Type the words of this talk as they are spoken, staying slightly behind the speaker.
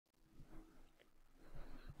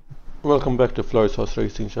Welcome back to Floyd's horse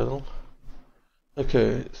racing channel.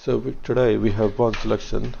 Okay, so today we have one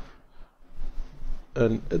selection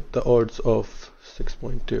and at the odds of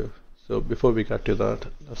 6.2. So before we get to that,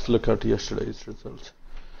 let's look at yesterday's results.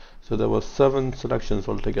 So there was 7 selections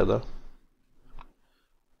altogether,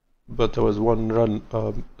 but there was one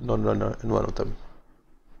non-runner in one of them.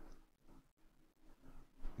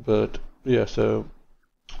 But yeah, so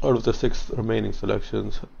out of the 6 remaining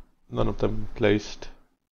selections, none of them placed.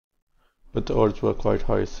 But the odds were quite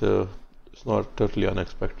high, so it's not totally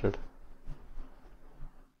unexpected.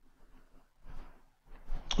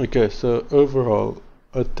 Okay, so overall,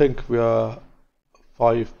 I think we are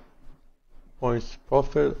 5 points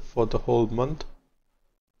profit for the whole month.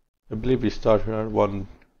 I believe we started at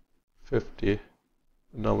 150,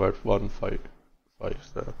 now we're at 155,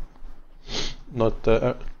 so not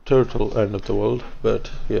the total end of the world, but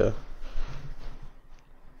yeah.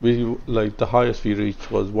 The highest we reached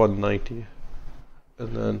was 190,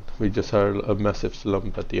 and then we just had a massive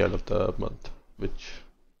slump at the end of the month, which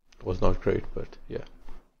was not great, but yeah.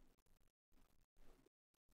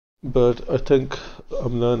 But I think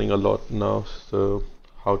I'm learning a lot now, so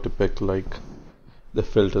how to pick the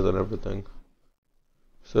filters and everything.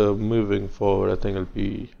 So moving forward, I think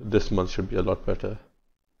this month should be a lot better.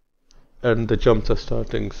 And the jumps are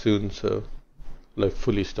starting soon, so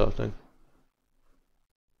fully starting.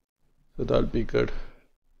 So that'll be good.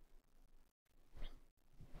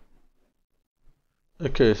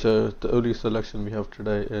 Okay, so the only selection we have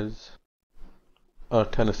today is our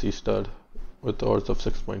Tennessee stud with the odds of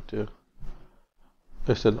 6.2.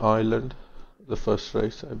 It's in Ireland, the first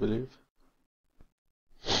race, I believe.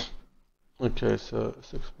 Okay, so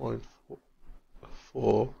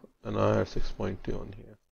 6.4 and I had 6.2 on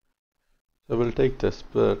here. So we'll take this,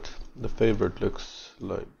 but the favorite looks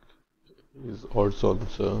like he's odds on,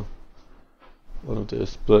 so one of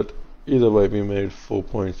this. But either way, we made 4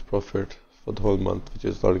 points profit for the whole month, which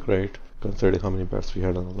is not great considering how many bets we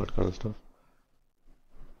had and all that kind of stuff.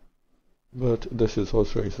 But this is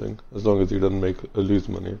horse racing. As long as you don't lose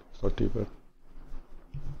money, it's not too bad.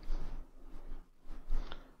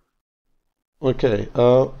 Okay,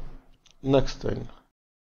 next thing.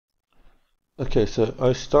 Okay, so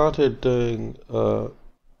I started doing the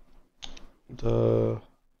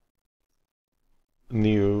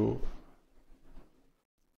new,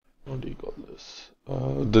 what do you call this?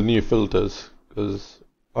 The new filters, because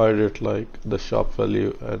I did the sharp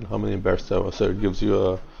value and how many bets there were, so it gives you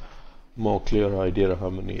a more clear idea of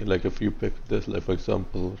how many. If you pick this, for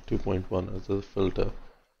example 2.1 as a filter,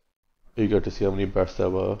 you get to see how many bets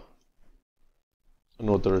there were and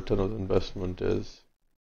what the return of the investment is,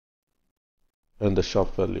 and the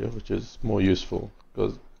sharp value, which is more useful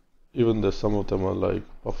because even though some of them are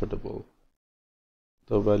profitable,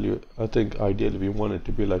 the value, I think ideally we want it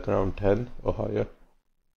to be around 10 or higher.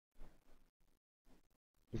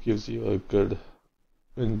 It gives you a good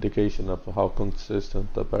indication of how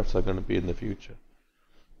consistent the bets are going to be in the future.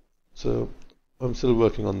 So I'm still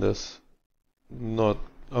working on this. I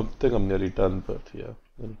think I'm nearly done, but yeah,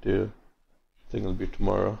 I think it'll be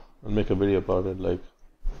tomorrow. I'll make a video about it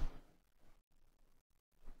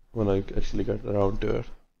when I actually get around to it.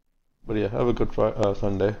 But yeah, have a good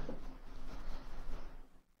Sunday.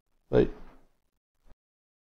 Bye.